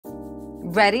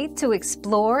Ready to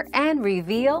explore and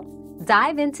reveal?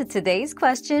 Dive into today's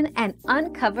question and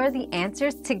uncover the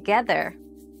answers together.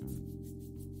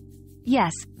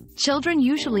 Yes, children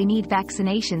usually need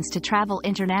vaccinations to travel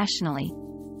internationally.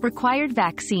 Required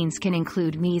vaccines can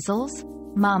include measles,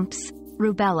 mumps,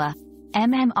 rubella,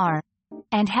 MMR,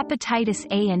 and hepatitis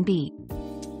A and B.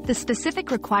 The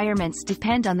specific requirements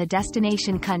depend on the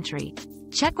destination country.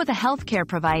 Check with a healthcare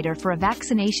provider for a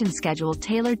vaccination schedule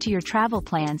tailored to your travel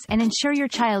plans and ensure your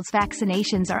child's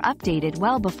vaccinations are updated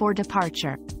well before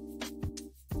departure.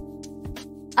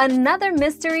 Another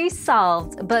mystery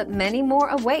solved, but many more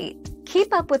await.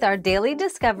 Keep up with our daily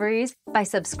discoveries by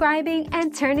subscribing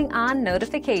and turning on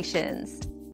notifications.